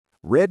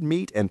Red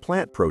meat and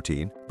plant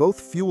protein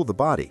both fuel the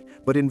body,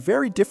 but in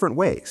very different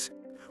ways.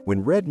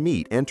 When red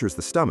meat enters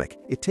the stomach,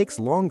 it takes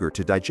longer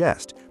to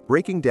digest,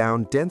 breaking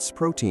down dense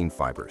protein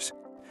fibers.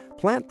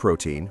 Plant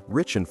protein,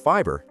 rich in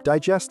fiber,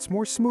 digests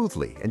more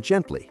smoothly and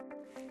gently.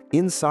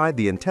 Inside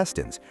the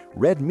intestines,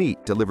 red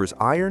meat delivers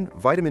iron,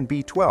 vitamin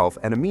B12,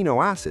 and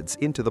amino acids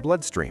into the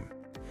bloodstream.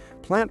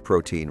 Plant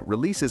protein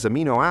releases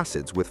amino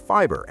acids with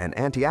fiber and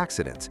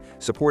antioxidants,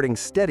 supporting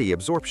steady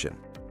absorption.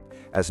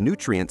 As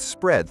nutrients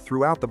spread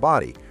throughout the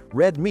body,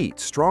 red meat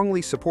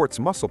strongly supports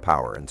muscle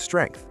power and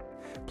strength.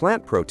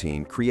 Plant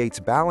protein creates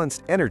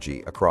balanced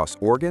energy across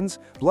organs,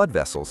 blood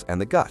vessels,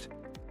 and the gut.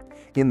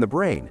 In the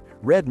brain,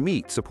 red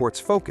meat supports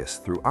focus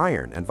through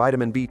iron and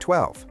vitamin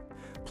B12.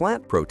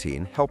 Plant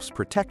protein helps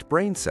protect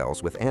brain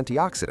cells with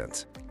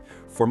antioxidants.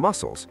 For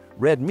muscles,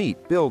 red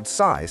meat builds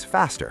size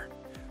faster.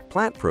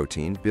 Plant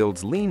protein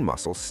builds lean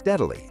muscle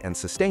steadily and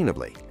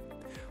sustainably.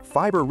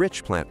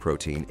 Fiber-rich plant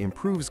protein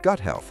improves gut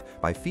health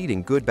by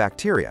feeding good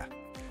bacteria.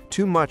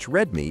 Too much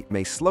red meat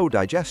may slow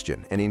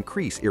digestion and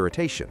increase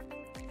irritation.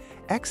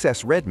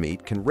 Excess red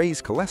meat can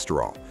raise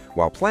cholesterol,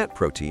 while plant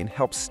protein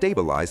helps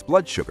stabilize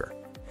blood sugar.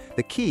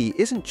 The key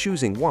isn't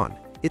choosing one,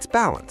 it's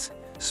balance.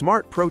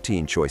 Smart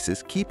protein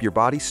choices keep your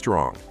body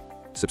strong.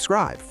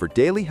 Subscribe for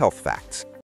daily health facts.